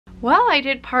Well, I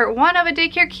did part 1 of a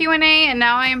daycare Q&A and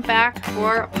now I am back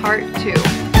for part 2.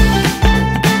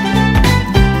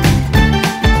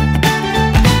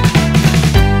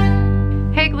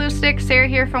 Hey Gluestick, Sarah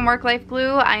here from Work Life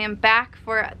Glue. I am back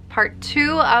for part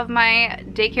 2 of my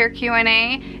daycare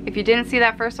Q&A. If you didn't see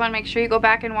that first one, make sure you go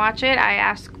back and watch it. I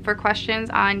asked for questions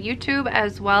on YouTube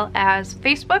as well as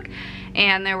Facebook,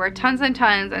 and there were tons and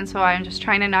tons, and so I'm just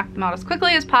trying to knock them out as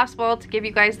quickly as possible to give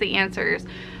you guys the answers.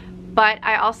 But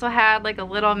I also had like a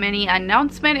little mini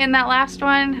announcement in that last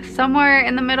one somewhere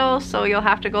in the middle, so you'll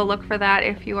have to go look for that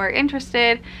if you are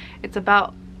interested. It's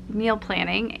about meal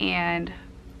planning and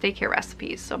daycare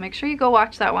recipes, so make sure you go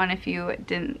watch that one if you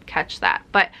didn't catch that.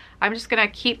 But I'm just gonna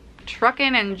keep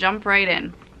trucking and jump right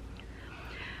in.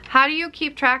 How do you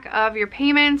keep track of your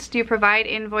payments? Do you provide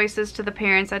invoices to the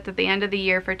parents at the end of the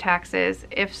year for taxes?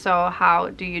 If so,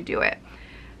 how do you do it?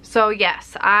 So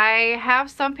yes, I have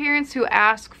some parents who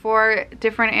ask for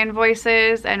different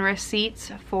invoices and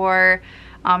receipts for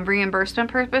reimbursement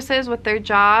purposes with their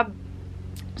job.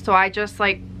 So I just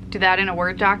like do that in a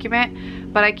Word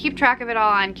document, but I keep track of it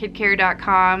all on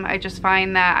kidcare.com. I just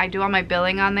find that I do all my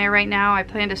billing on there right now. I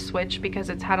plan to switch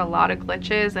because it's had a lot of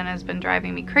glitches and has been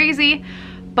driving me crazy.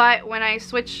 But when I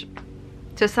switch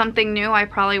to something new, I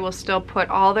probably will still put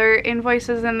all their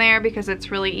invoices in there because it's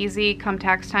really easy come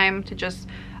tax time to just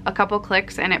a couple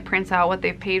clicks and it prints out what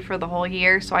they've paid for the whole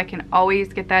year, so I can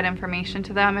always get that information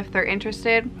to them if they're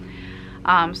interested.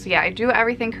 So yeah, I do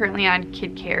everything currently on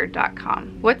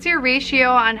kidcare.com. What's your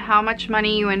ratio on how much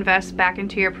money you invest back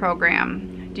into your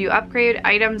program? Do you upgrade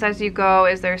items as you go?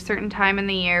 Is there a certain time in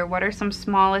the year? What are some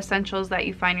small essentials that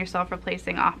you find yourself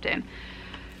replacing often?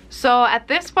 So at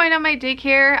this point on my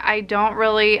daycare, I don't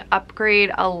really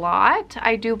upgrade a lot.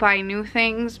 I do buy new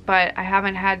things, but I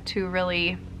haven't had to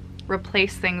really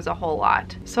replace things a whole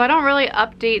lot. So I don't really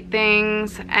update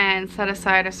things and set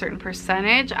aside a certain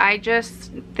percentage. I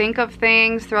just think of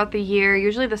things throughout the year.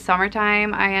 Usually the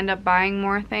summertime, I end up buying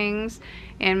more things,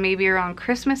 and maybe around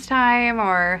Christmas time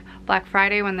or Black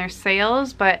Friday when there's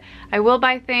sales, but I will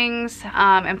buy things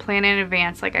and plan in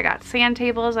advance. Like I got sand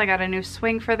tables, I got a new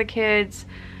swing for the kids,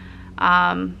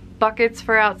 buckets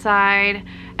for outside,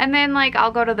 and then like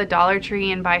I'll go to the Dollar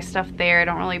Tree and buy stuff there. I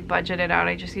don't really budget it out.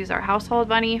 I just use our household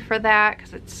money for that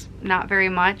because it's not very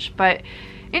much, but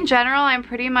in general I'm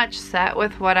pretty much set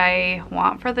with what I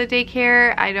want for the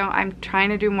daycare. I'm trying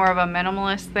to do more of a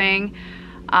minimalist thing,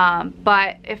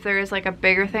 but if there is like a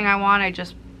bigger thing I want, I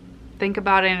just think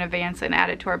about it in advance and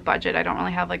add it to our budget. I don't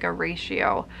really have like a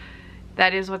ratio.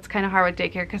 That is what's kind of hard with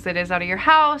daycare because it is out of your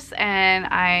house and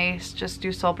I just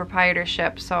do sole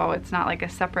proprietorship, so it's not like a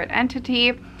separate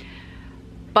entity.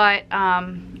 But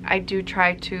I do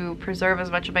try to preserve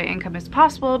as much of my income as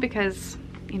possible because,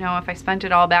 you know, if I spent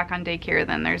it all back on daycare,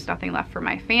 then there's nothing left for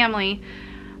my family.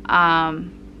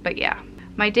 But yeah.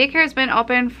 My daycare has been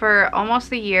open for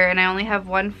almost a year and I only have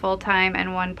one full-time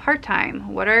and one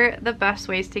part-time. What are the best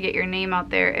ways to get your name out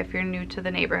there if you're new to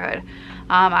the neighborhood?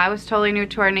 I was totally new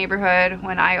to our neighborhood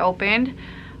when I opened.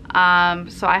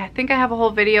 So I think I have a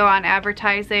whole video on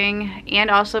advertising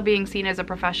and also being seen as a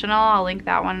professional. I'll link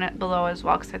that one below as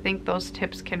well because I think those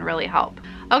tips can really help.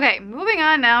 Okay, moving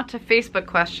on now to Facebook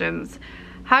questions.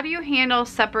 How do you handle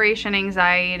separation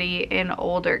anxiety in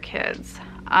older kids?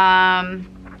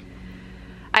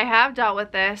 I have dealt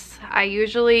with this. I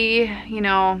usually, you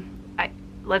know,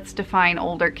 let's define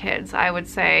older kids. I would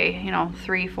say, you know,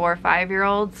 3, 4,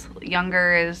 5-year-olds.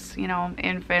 Younger is, you know,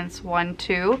 infants, 1,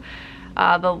 2.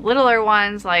 The littler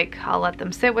ones, like, I'll let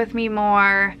them sit with me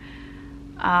more.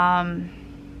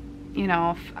 You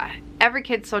know, every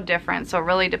kid's so different, so it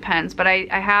really depends. But I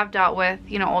have dealt with,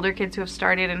 you know, older kids who have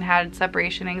started and had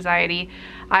separation anxiety.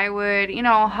 I would, you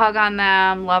know, hug on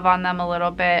them, love on them a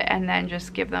little bit, and then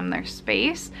just give them their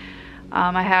space.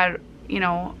 I had, you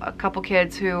know, a couple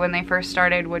kids who, when they first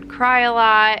started, would cry a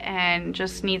lot and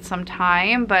just need some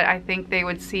time, but I think they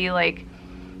would see, like,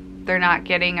 they're not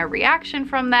getting a reaction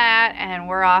from that, and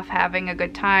we're off having a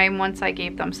good time once I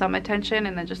gave them some attention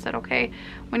and then just said, okay,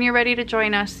 when you're ready to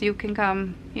join us, you can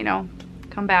come, you know,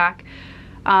 come back.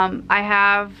 I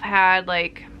have had,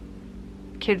 like,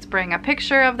 kids bring a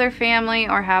picture of their family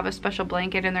or have a special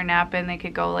blanket in their napkin they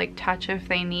could go, like, touch if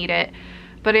they need it.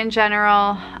 But in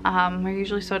general, we're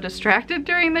usually so distracted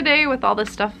during the day with all the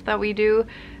stuff that we do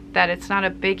that it's not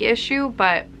a big issue.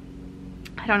 But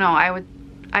I don't know,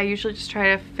 I usually just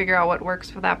try to figure out what works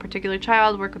for that particular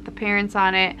child, work with the parents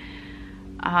on it,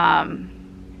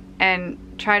 and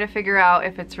try to figure out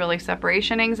if it's really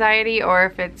separation anxiety or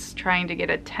if it's trying to get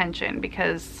attention,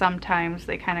 because sometimes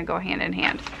they kind of go hand in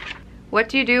hand. What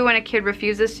do you do when a kid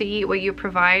refuses to eat what you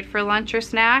provide for lunch or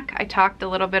snack? I talked a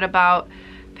little bit about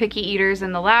picky eaters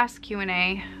in the last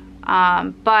Q&A.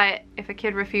 But if a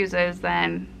kid refuses,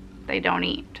 then they don't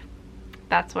eat.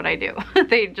 That's what I do.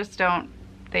 They just don't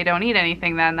eat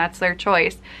anything then. That's their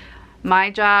choice. My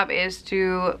job is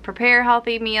to prepare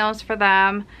healthy meals for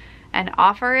them and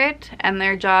offer it, and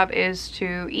their job is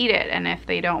to eat it. And if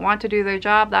they don't want to do their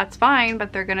job, that's fine,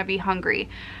 but they're gonna be hungry.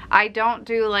 I don't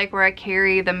do like where I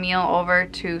carry the meal over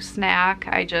to snack.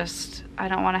 I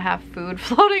don't wanna have food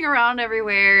floating around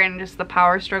everywhere and just the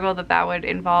power struggle that would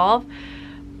involve.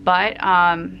 But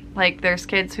like there's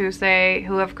kids who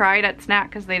have cried at snack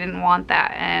because they didn't want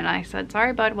that. And I said,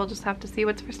 sorry bud, we'll just have to see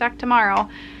what's for snack tomorrow.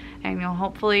 And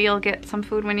hopefully you'll get some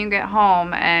food when you get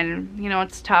home. And you know,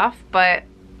 it's tough, but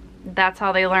that's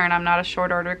how they learn. I'm not a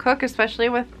short order cook, especially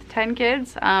with 10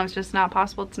 kids. It's just not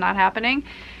possible. It's not happening.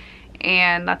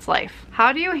 And that's life.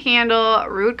 How do you handle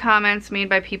rude comments made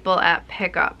by people at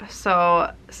pickup?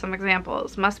 So some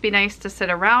examples. Must be nice to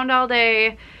sit around all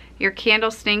day. Your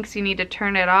candle stinks, you need to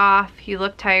turn it off. You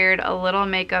look tired, a little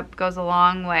makeup goes a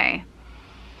long way.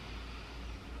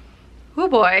 Oh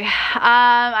boy,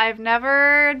 I've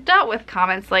never dealt with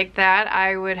comments like that.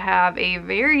 I would have a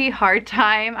very hard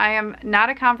time. I am not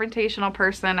a confrontational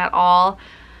person at all.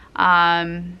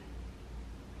 But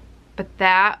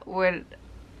that would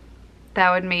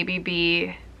maybe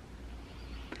be,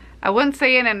 I wouldn't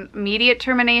say an immediate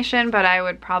termination, but I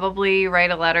would probably write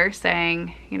a letter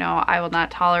saying, you know, I will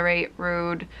not tolerate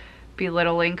rude,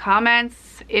 belittling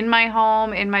comments in my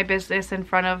home, in my business, in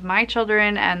front of my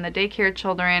children and the daycare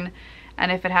children.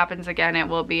 And if it happens again, it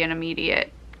will be an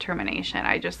immediate termination.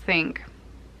 I just think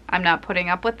I'm not putting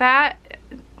up with that.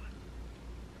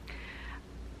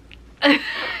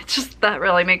 Just that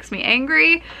really makes me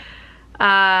angry.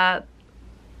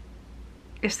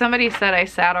 If somebody said I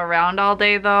sat around all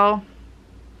day though,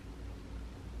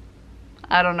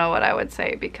 I don't know what I would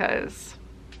say because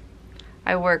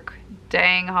I work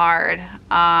dang hard.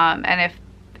 And if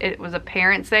it was a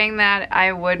parent saying that,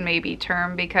 I would maybe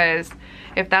term, because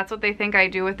if that's what they think I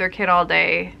do with their kid all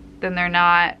day, then they're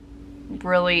not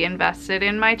really invested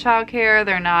in my childcare,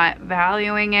 they're not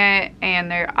valuing it, and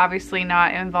they're obviously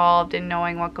not involved in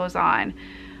knowing what goes on.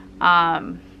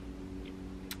 I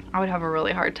would have a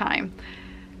really hard time.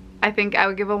 I think I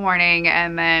would give a warning,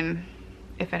 and then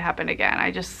if it happened again,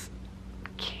 I just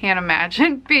can't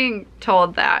imagine being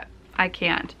told that. I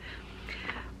can't.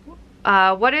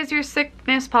 What is your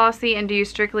sickness policy and do you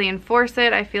strictly enforce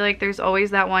it? I feel like there's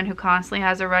always that one who constantly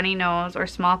has a runny nose or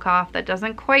small cough that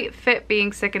doesn't quite fit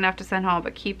being sick enough to send home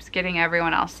but keeps getting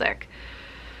everyone else sick.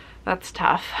 That's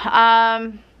tough.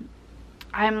 I'm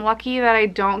lucky that I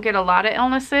don't get a lot of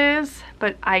illnesses,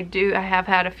 but I have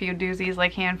had a few doozies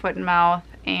like hand, foot, and mouth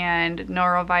and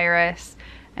norovirus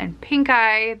and pink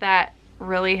eye that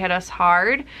really hit us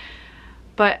hard.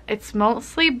 But it's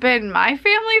mostly been my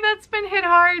family that's been hit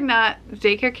hard, not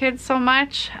daycare kids so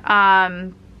much.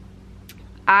 I'm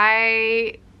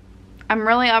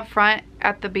really upfront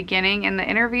at the beginning in the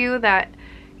interview that,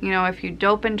 you know, if you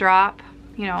dope and drop,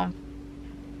 you know,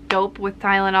 dope with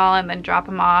Tylenol and then drop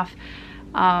them off,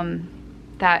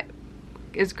 that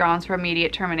is grounds for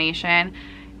immediate termination.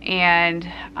 And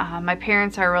my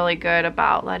parents are really good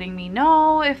about letting me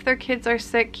know if their kids are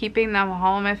sick, keeping them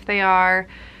home if they are.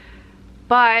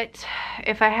 But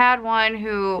if I had one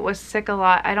who was sick a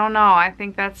lot, I don't know. I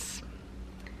think that's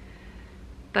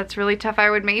really tough. I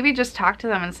would maybe just talk to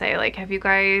them and say, like, have you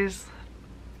guys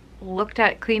looked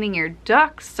at cleaning your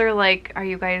ducts? Or like, are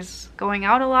you guys going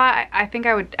out a lot? I think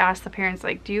I would ask the parents,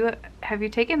 like, have you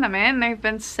taken them in? They've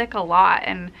been sick a lot.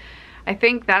 And I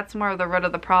think that's more of the root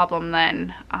of the problem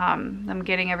than them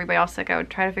getting everybody else sick. I would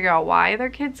try to figure out why their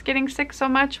kid's getting sick so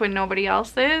much when nobody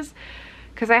else is.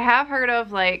 Because I have heard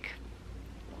of, like,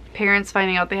 parents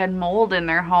finding out they had mold in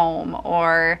their home,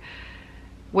 or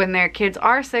when their kids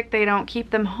are sick, they don't keep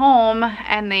them home,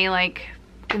 and they, like,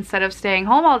 instead of staying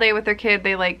home all day with their kid,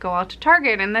 they, like, go out to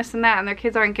Target and this and that, and their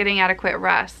kids aren't getting adequate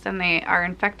rest, and they are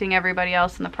infecting everybody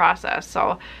else in the process.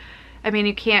 So, I mean,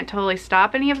 you can't totally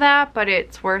stop any of that, but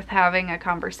it's worth having a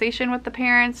conversation with the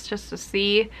parents just to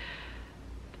see.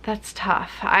 That's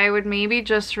tough. I would maybe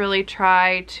just really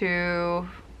try to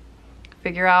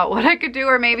figure out what I could do,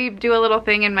 or maybe do a little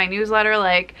thing in my newsletter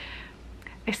like,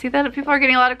 I see that people are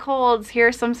getting a lot of colds. Here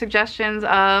are some suggestions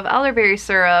of elderberry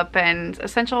syrup and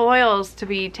essential oils to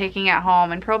be taking at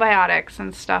home and probiotics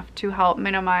and stuff to help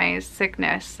minimize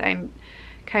sickness, and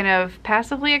kind of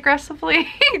passively aggressively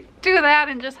do that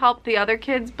and just help the other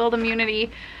kids build immunity,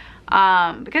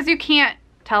 because you can't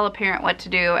tell a parent what to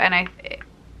do, and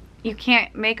you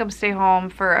can't make them stay home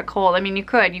for a cold. I mean, you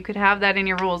could have that in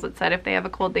your rules that said if they have a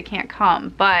cold they can't come,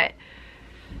 but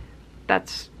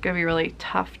that's gonna be really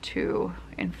tough to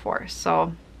enforce.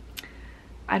 So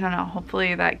I don't know,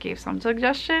 hopefully that gave some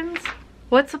suggestions.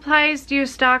 What supplies do you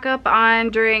stock up on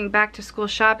during back to school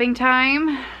shopping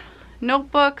time?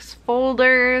 Notebooks,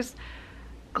 folders,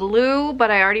 glue,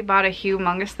 but I already bought a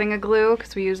humongous thing of glue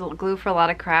because we use glue for a lot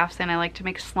of crafts and I like to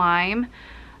make slime.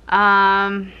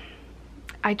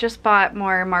 I just bought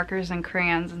more markers and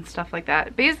crayons and stuff like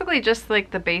that. Basically just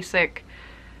like the basic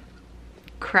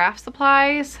craft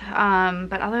supplies,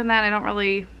 but other than that I don't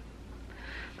really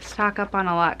stock up on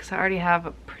a lot because I already have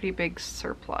a pretty big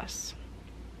surplus.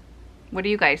 What do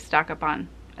you guys stock up on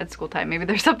at school time? Maybe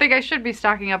there's something I should be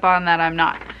stocking up on that I'm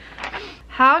not.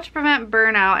 How to prevent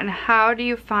burnout and how do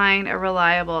you find a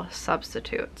reliable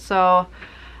substitute? So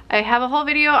I have a whole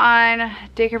video on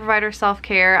daycare provider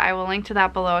self-care. I will link to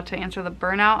that below to answer the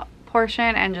burnout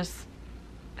portion and just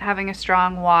having a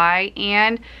strong why.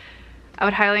 And I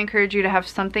would highly encourage you to have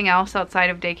something else outside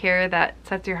of daycare that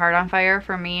sets your heart on fire.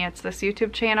 For me, it's this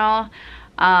YouTube channel.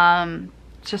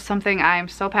 It's just something I'm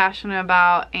so passionate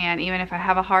about, and even if I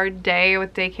have a hard day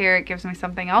with daycare, it gives me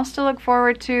something else to look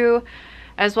forward to,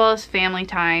 as well as family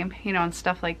time, you know, and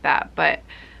stuff like that. But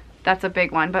that's a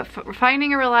big one. But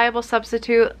finding a reliable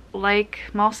substitute, like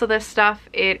most of this stuff,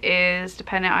 it is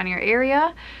dependent on your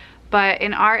area. But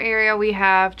in our area, we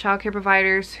have childcare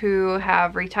providers who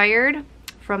have retired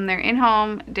from their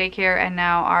in-home daycare and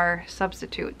now are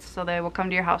substitutes. So they will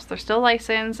come to your house. They're still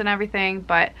licensed and everything,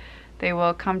 but they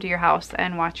will come to your house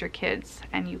and watch your kids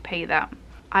and you pay them.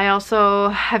 I also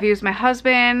have used my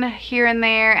husband here and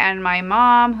there and my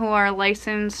mom, who are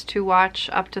licensed to watch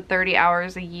up to 30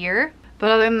 hours a year. But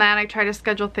other than that, I try to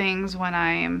schedule things when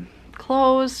I'm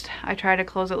closed. I try to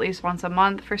close at least once a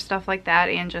month for stuff like that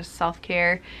and just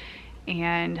self-care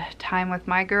and time with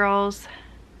my girls.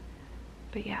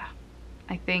 But yeah,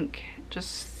 I think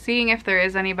just seeing if there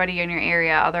is anybody in your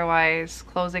area, otherwise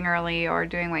closing early or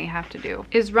doing what you have to do.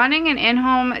 Is running an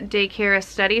in-home daycare a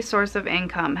steady source of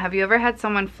income? Have you ever had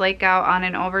someone flake out on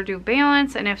an overdue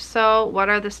balance? And if so, what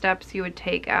are the steps you would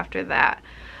take after that?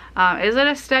 Is it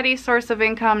a steady source of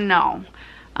income? No,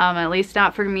 at least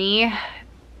not for me.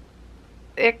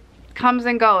 It comes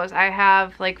and goes. I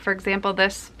have, like, for example,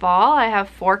 this fall, I have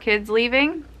 4 kids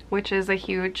leaving, which is a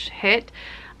huge hit.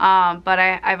 But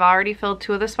I've already filled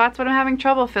 2 of the spots, but I'm having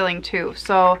trouble filling 2.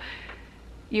 So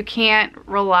you can't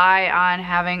rely on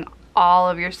having all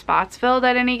of your spots filled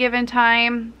at any given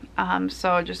time.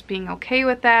 So just being okay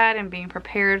with that and being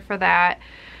prepared for that.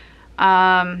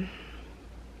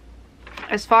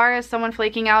 As far as someone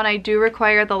flaking out, I do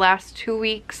require the last 2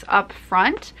 weeks up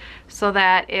front so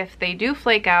that if they do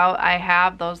flake out, I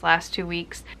have those last 2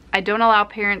 weeks. I don't allow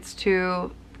parents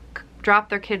to drop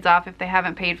their kids off if they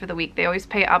haven't paid for the week. They always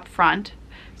pay up front.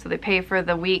 So they pay for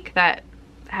the week that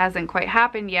hasn't quite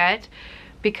happened yet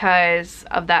because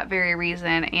of that very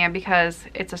reason, and because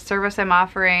it's a service I'm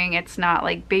offering. It's not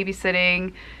like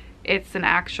babysitting. It's an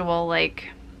actual like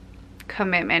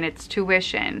commitment. It's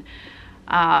tuition.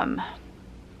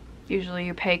 Usually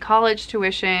you pay college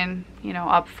tuition, you know,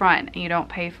 up front, and you don't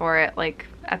pay for it like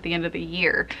at the end of the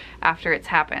year after it's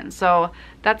happened. So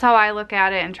that's how I look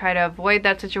at it and try to avoid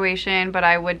that situation. But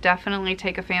I would definitely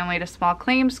take a family to small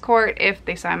claims court if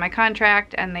they signed my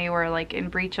contract and they were like in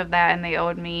breach of that and they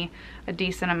owed me a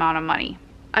decent amount of money.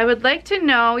 I would like to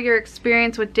know your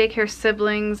experience with daycare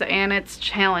siblings and its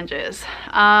challenges.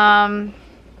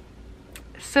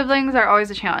 Siblings are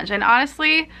always a challenge, and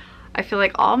honestly, I feel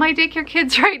like all my daycare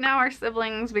kids right now are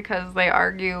siblings because they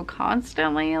argue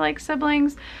constantly like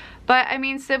siblings. But I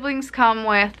mean, siblings come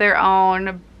with their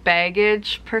own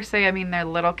baggage per se. I mean, they're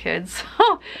little kids.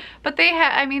 But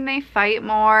they fight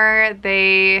more.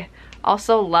 They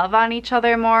also love on each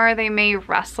other more. They may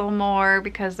wrestle more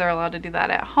because they're allowed to do that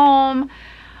at home.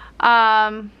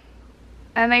 And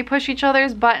they push each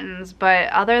other's buttons. But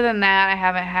other than that, I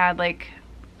haven't had like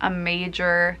a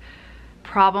major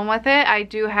problem with it. I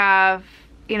do have,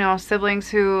 you know, siblings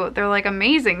who they're like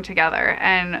amazing together,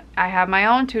 and I have my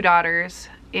own 2 daughters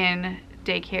in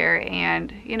daycare,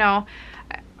 and you know,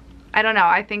 I don't know,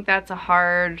 I think that's a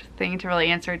hard thing to really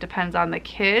answer. It depends on the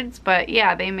kids, but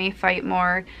yeah, they may fight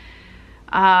more,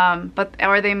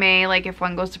 or they may, like if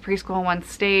one goes to preschool and one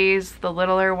stays, the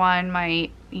littler one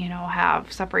might, you know,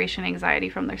 have separation anxiety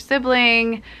from their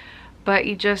sibling. But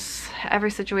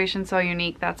every situation's so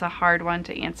unique, that's a hard one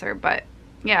to answer. But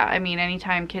yeah, I mean,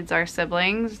 anytime kids are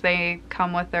siblings, they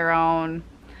come with their own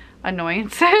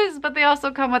annoyances, but they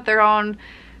also come with their own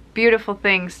beautiful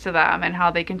things to them and how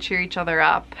they can cheer each other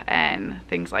up and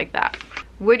things like that.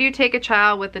 Would you take a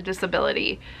child with a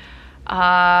disability?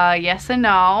 Yes and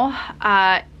no.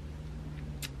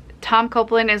 Tom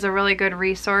Copeland is a really good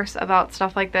resource about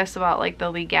stuff like this, about like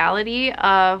the legality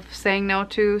of saying no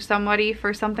to somebody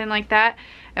for something like that.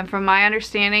 And from my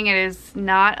understanding, it is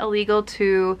not illegal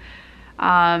to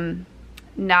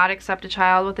not accept a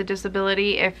child with a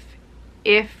disability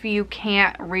if you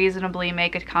can't reasonably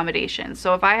make accommodations.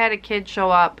 So if I had a kid show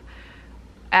up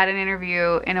at an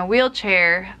interview in a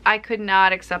wheelchair, I could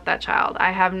not accept that child.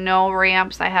 I have no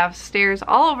ramps. I have stairs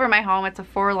all over my home. It's a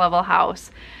 4-level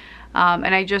house.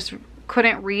 And I just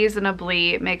couldn't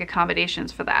reasonably make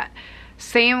accommodations for that.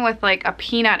 Same with like a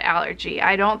peanut allergy.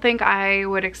 I don't think I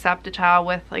would accept a child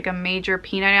with like a major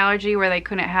peanut allergy where they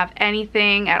couldn't have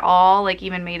anything at all, like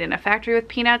even made in a factory with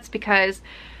peanuts, because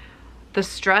the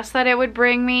stress that it would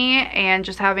bring me and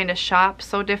just having to shop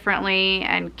so differently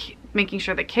and making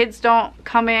sure the kids don't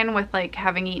come in with like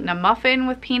having eaten a muffin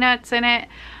with peanuts in it.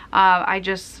 I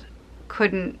just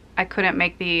couldn't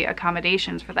make the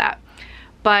accommodations for that.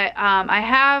 But I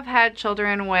have had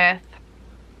children with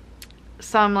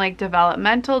some like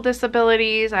developmental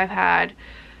disabilities. I've had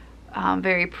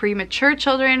very premature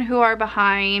children who are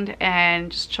behind,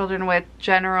 and just children with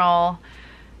general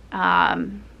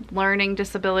learning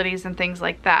disabilities and things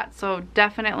like that. So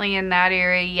definitely in that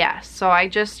area, yes. So I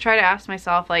just try to ask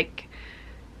myself, like,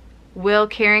 will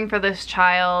caring for this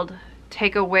child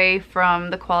take away from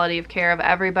the quality of care of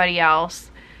everybody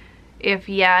else? If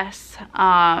yes,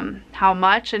 how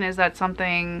much, and is that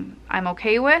something I'm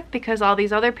okay with? Because all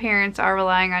these other parents are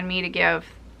relying on me to give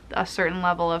a certain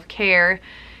level of care,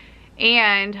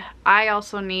 and I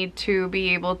also need to be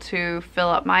able to fill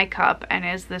up my cup. And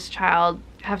is this child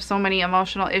have so many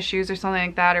emotional issues or something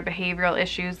like that, or behavioral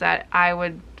issues, that I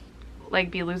would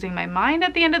like be losing my mind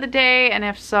at the end of the day? And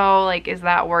if so, like, is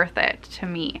that worth it to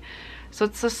me? So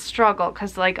it's a struggle,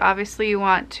 because like obviously you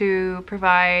want to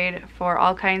provide for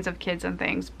all kinds of kids and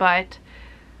things, but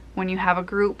when you have a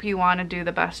group, you want to do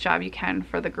the best job you can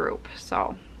for the group.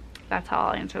 So that's how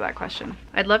I'll answer that question.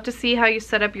 I'd love to see how you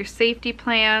set up your safety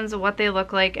plans, what they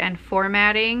look like, and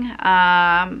formatting.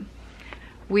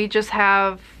 We just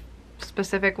have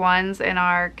specific ones in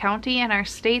our county and our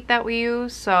state that we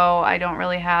use, so I don't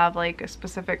really have like a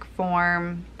specific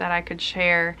form that I could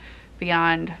share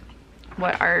beyond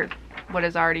what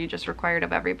is already just required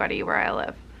of everybody where I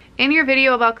live. In your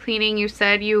video about cleaning, you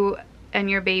said you and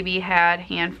your baby had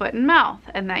hand, foot, and mouth,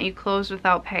 and that you closed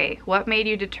without pay. What made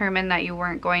you determine that you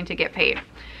weren't going to get paid?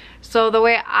 So the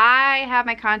way I have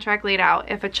my contract laid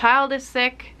out, if a child is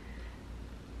sick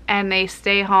and they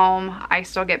stay home, I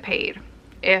still get paid.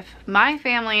 If my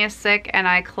family is sick and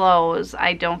I close,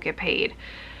 I don't get paid.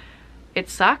 It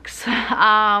sucks,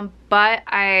 but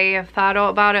I have thought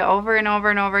about it over and over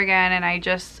and over again, and I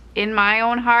just, in my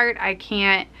own heart, I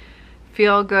can't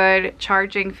feel good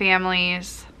charging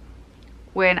families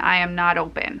when I am not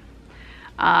open.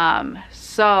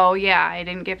 So yeah, I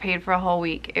didn't get paid for a whole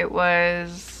week. It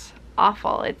was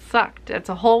awful. It sucked. It's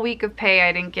a whole week of pay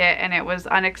I didn't get, and it was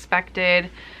unexpected.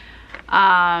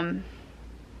 But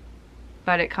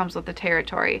it comes with the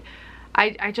territory.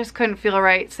 I just couldn't feel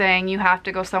right saying you have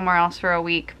to go somewhere else for a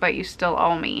week, but you still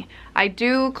owe me. I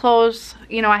do close,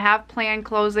 you know, I have planned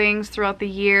closings throughout the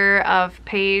year of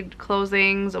paid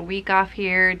closings, a week off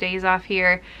here, days off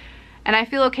here. And I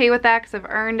feel okay with that because I've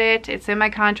earned it. It's in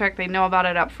my contract. They know about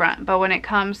it up front. But when it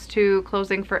comes to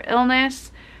closing for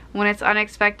illness, when it's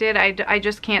unexpected, I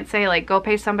just can't say like, go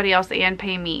pay somebody else and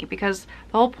pay me. Because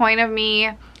the whole point of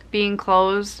me being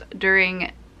closed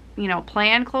during, you know,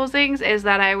 planned closings is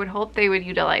that I would hope they would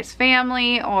utilize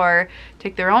family or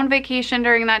take their own vacation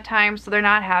during that time, so they're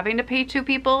not having to pay two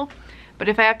people. But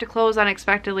if I have to close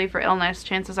unexpectedly for illness,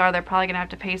 chances are they're probably gonna have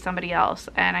to pay somebody else.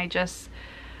 And I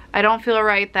don't feel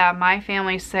right that my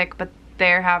family's sick, but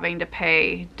they're having to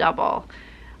pay double.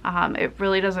 It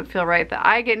really doesn't feel right that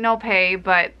I get no pay,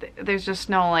 but there's just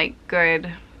no like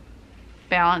good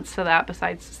balance to that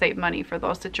besides to save money for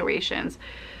those situations.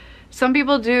 Some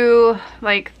people do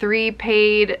like 3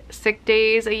 paid sick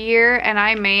days a year, and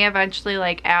I may eventually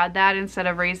like add that. Instead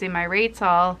of raising my rates,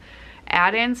 I'll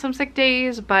add in some sick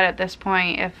days, but at this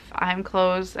point, if I'm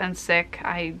closed and sick,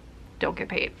 I don't get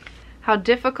paid. How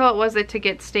difficult was it to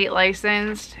get state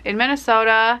licensed? In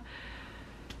Minnesota,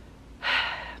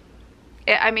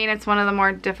 I mean, it's one of the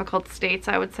more difficult states,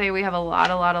 I would say. We have a lot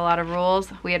of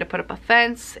rules. We had to put up a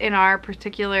fence in our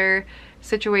particular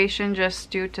situation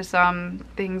just due to some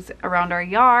things around our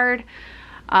yard.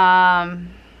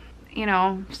 You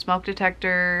know, smoke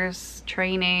detectors,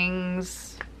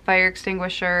 trainings, fire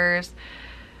extinguishers,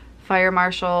 fire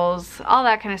marshals, all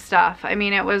that kind of stuff. I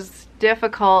mean, it was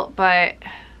difficult, but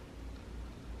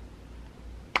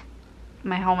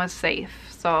my home is safe.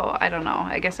 So I don't know,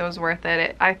 I guess it was worth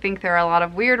it. I think there are a lot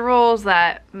of weird rules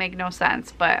that make no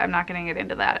sense, but I'm not gonna get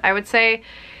into that. I would say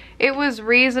it was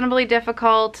reasonably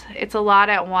difficult. It's a lot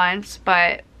at once,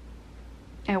 but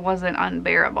it wasn't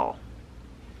unbearable,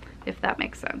 if that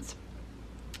makes sense.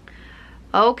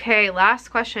 Okay, last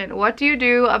question. What do you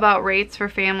do about rates for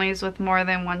families with more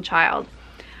than one child?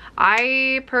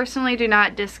 I personally do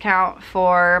not discount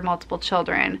for multiple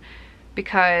children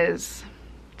because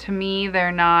to me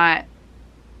they're not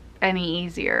any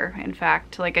easier. In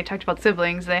fact, like I talked about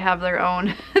siblings, they have their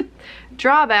own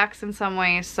drawbacks in some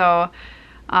ways, so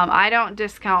I don't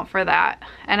discount for that.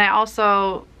 And I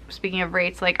also, speaking of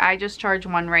rates, like I just charge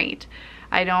one rate.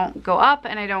 I don't go up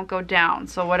and I don't go down.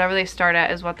 So whatever they start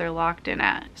at is what they're locked in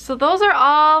at. So those are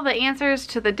all the answers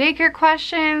to the daycare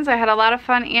questions. I had a lot of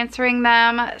fun answering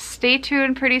them. Stay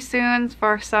tuned pretty soon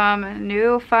for some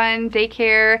new fun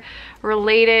daycare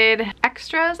related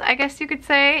extras, I guess you could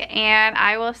say. And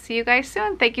I will see you guys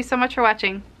soon. Thank you so much for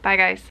watching. Bye guys.